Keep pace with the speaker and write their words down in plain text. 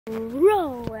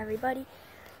Hello everybody,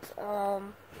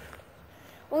 welcome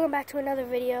back to another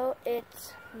video.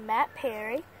 It's Matt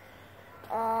Perry.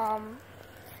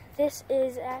 This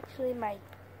is actually my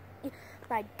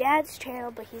dad's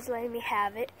channel, but he's letting me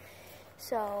have it,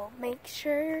 so make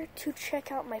sure to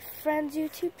check out my friend's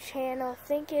YouTube channel. I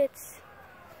think it's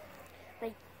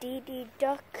like DD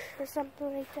Duck or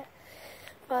something like that,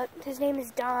 but his name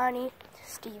is Donnie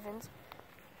Stevens.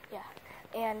 Yeah,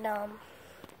 and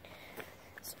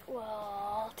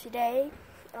well, today,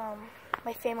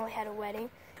 my family had a wedding,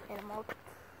 and I'm all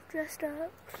dressed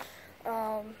up.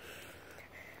 I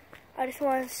just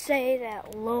want to say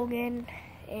that Logan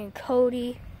and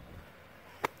Cody,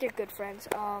 they're good friends.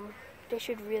 They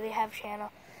should really have a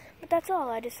channel. But that's all.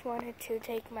 I just wanted to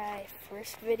take my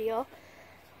first video.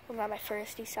 Well, not my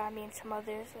first. You saw me and some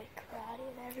others, like karate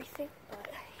and everything.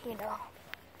 But, you know,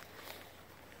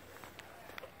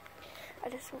 I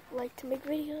just like to make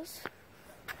videos.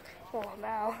 Well,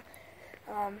 now,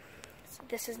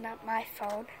 this is not my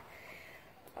phone.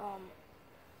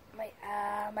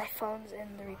 My phone's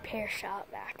in the repair shop,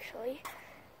 actually.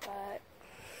 But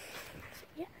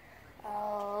yeah,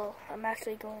 I'm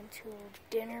actually going to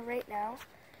dinner right now,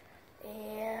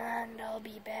 and I'll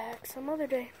be back some other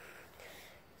day.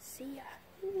 See ya.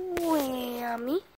 Whammy.